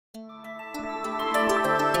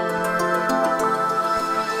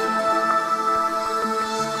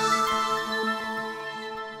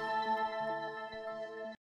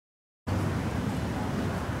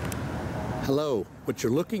Hello, what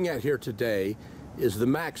you're looking at here today is the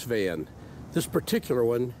MaxVan. This particular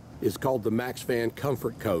one is called the MaxVan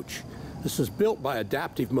Comfort Coach. This is built by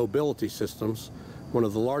Adaptive Mobility Systems, one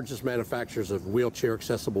of the largest manufacturers of wheelchair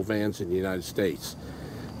accessible vans in the United States.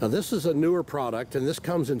 Now this is a newer product and this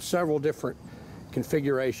comes in several different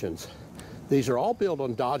configurations. These are all built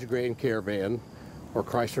on Dodge Grand Caravan or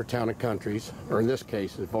Chrysler Town & Countries, or in this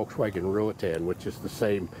case the Volkswagen Ruatan, which is the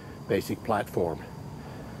same basic platform.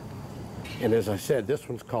 And as I said, this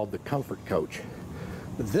one's called the Comfort Coach.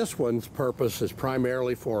 This one's purpose is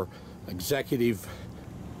primarily for executive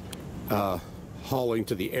hauling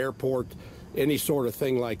to the airport, any sort of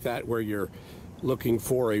thing like that where you're looking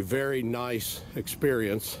for a very nice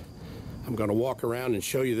experience. I'm going to walk around and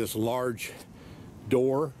show you this large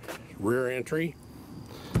door, rear entry.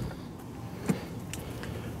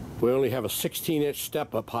 We only have a 16-inch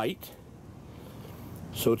step-up height,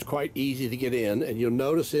 so it's quite easy to get in. And you'll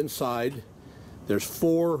notice inside there's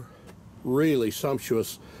 4 really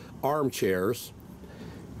sumptuous armchairs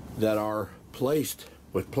that are placed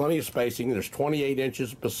with plenty of spacing. There's 28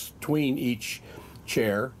 inches between each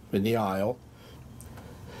chair in the aisle,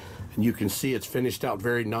 and you can see it's finished out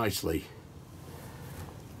very nicely.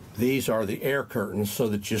 These are the air curtains so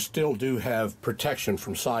that you still do have protection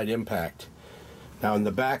from side impact. Now in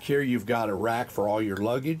the back here you've got a rack for all your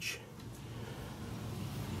luggage.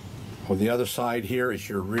 On the other side here is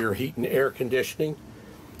your rear heat and air conditioning.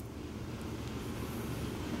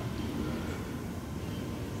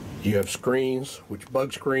 You have screens, which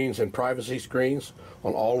bug screens and privacy screens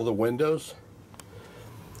on all of the windows.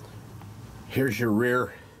 Here's your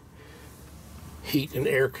rear heat and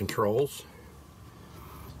air controls.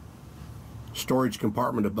 Storage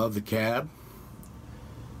compartment above the cab.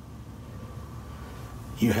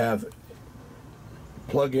 You have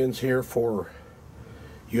plug-ins here for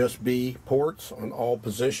USB ports on all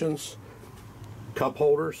positions, cup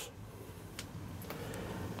holders.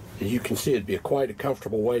 As you can see, it'd be quite a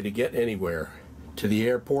comfortable way to get anywhere, to the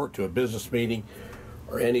airport, to a business meeting,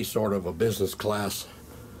 or any sort of a business class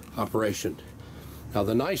operation. Now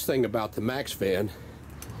the nice thing about the MaxVan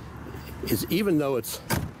is even though it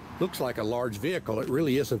looks like a large vehicle, it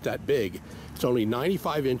really isn't that big. It's only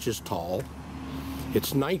 95 inches tall.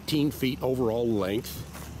 It's 19 feet overall length,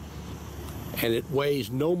 and it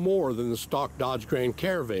weighs no more than the stock Dodge Grand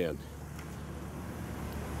Caravan.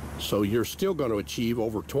 So you're still going to achieve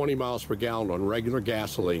over 20 miles per gallon on regular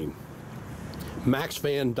gasoline.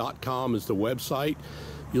 MaxVan.com is the website.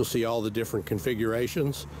 You'll see all the different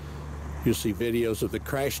configurations. You'll see videos of the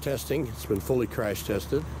crash testing. It's been fully crash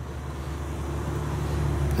tested.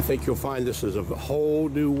 I think you'll find this is a whole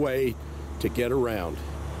new way to get around.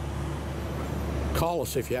 Call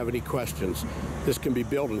us if you have any questions. This can be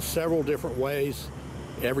built in several different ways.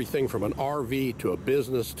 Everything from an RV to a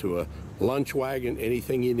business to a lunch wagon,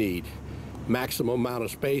 anything you need. Maximum amount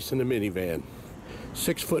of space in the minivan.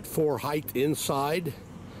 6'4" height inside,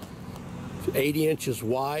 80 inches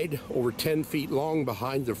wide, over 10 feet long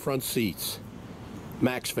behind the front seats.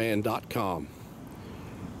 MaxVan.com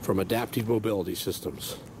from Adaptive Mobility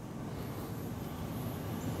Systems.